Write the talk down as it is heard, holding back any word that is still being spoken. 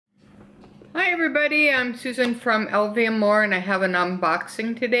Hi everybody, I'm Susan from LV & More and I have an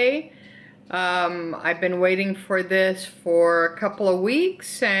unboxing today. I've been waiting for this for a couple of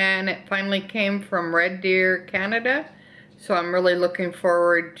weeks and it finally came from Red Deer, Canada. So I'm really looking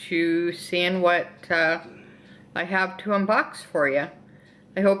forward to seeing what I have to unbox for you.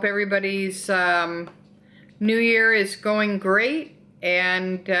 I hope everybody's New Year is going great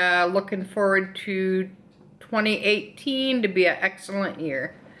and looking forward to 2018 to be an excellent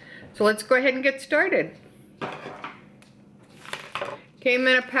year. So let's go ahead and get started. Came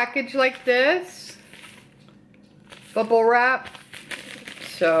in a package like this, bubble wrap.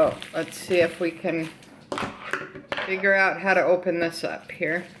 So let's see if we can figure out how to open this up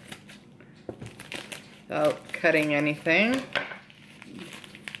here without cutting anything.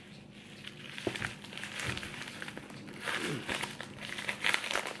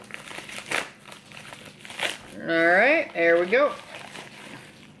 All right, there we go.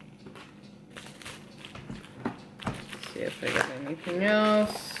 See if I got anything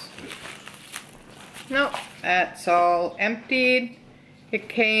else. Nope, that's all emptied. It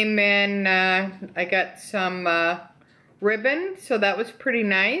came in, I got some ribbon, so that was pretty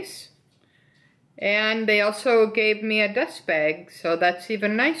nice. And they also gave me a dust bag, so that's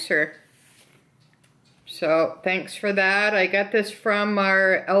even nicer. So thanks for that. I got this from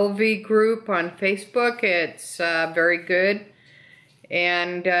our LV group on Facebook. It's very good.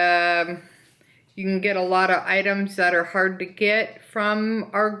 And you can get a lot of items that are hard to get from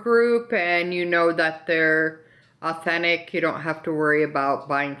our group, and you know that they're authentic. You don't have to worry about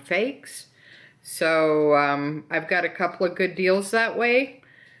buying fakes. So I've got a couple of good deals that way.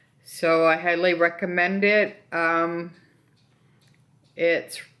 So I highly recommend it.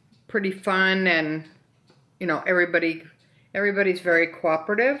 It's pretty fun, and you know, everybody's very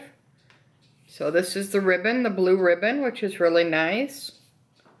cooperative. So this is the ribbon, the blue ribbon, which is really nice.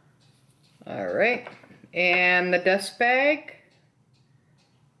 All right, and the dust bag,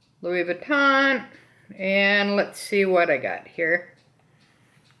 Louis Vuitton, and let's see what I got here.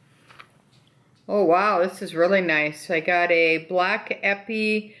 Oh wow, this is really nice. I got a Black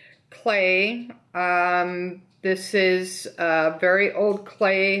EPI clay. This is a very old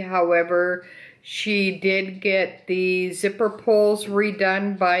clay, however, she did get the zipper pulls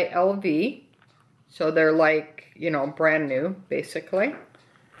redone by LV. So they're like, you know, brand new, basically.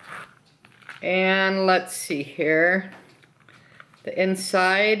 And let's see here. The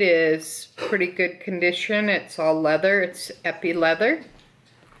inside is pretty good condition. It's all leather. It's EPI leather.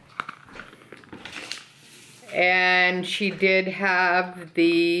 And she did have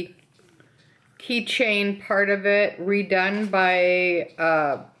the keychain part of it redone by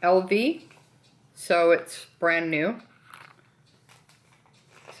LV. So it's brand new.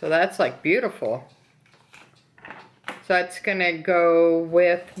 So that's like beautiful. So that's gonna go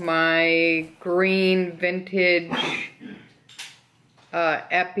with my green vintage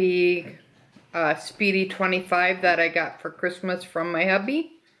EPI Speedy 25 that I got for Christmas from my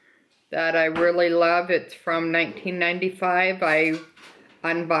hubby. That I really love. It's from 1995. I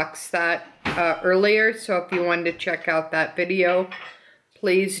unboxed that earlier, so if you wanted to check out that video,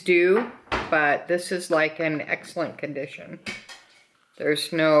 please do. But this is like in excellent condition.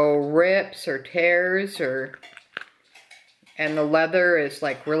 There's no rips or tears and the leather is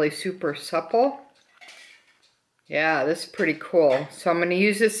like really super supple. Yeah, this is pretty cool. So I'm going to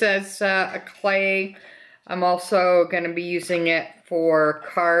use this as a clay. I'm also going to be using it for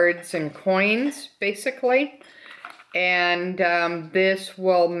cards and coins, basically. And this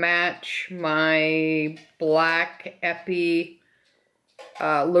will match my black EPI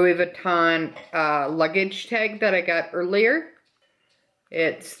Louis Vuitton luggage tag that I got earlier.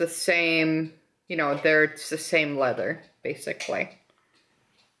 It's the same, you know, it's the same leather, basically.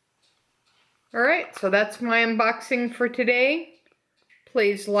 Alright, so that's my unboxing for today.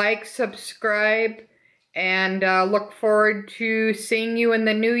 Please like, subscribe, and look forward to seeing you in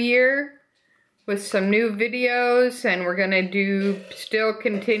the new year with some new videos. And we're going to still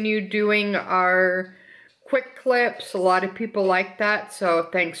continue doing our quick clips. A lot of people like that, so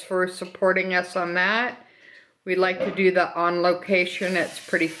thanks for supporting us on that. We like to do the on location. It's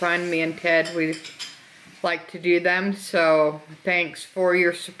pretty fun. Me and Ted, we like to do them, so thanks for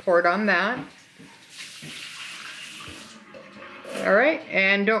your support on that. Alright,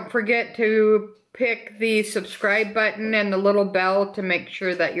 and don't forget to pick the subscribe button and the little bell to make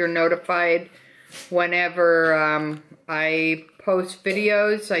sure that you're notified whenever I post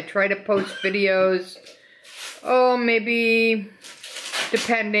videos. I try to post videos, oh, maybe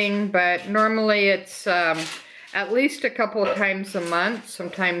depending, but normally it's at least a couple of times a month.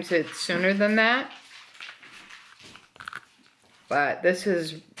 Sometimes it's sooner than that. but this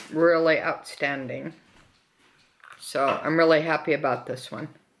is really outstanding. So I'm really happy about this one.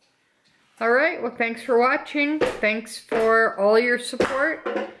 Alright, well thanks for watching. Thanks for all your support.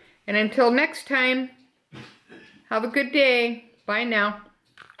 And until next time, have a good day. Bye now.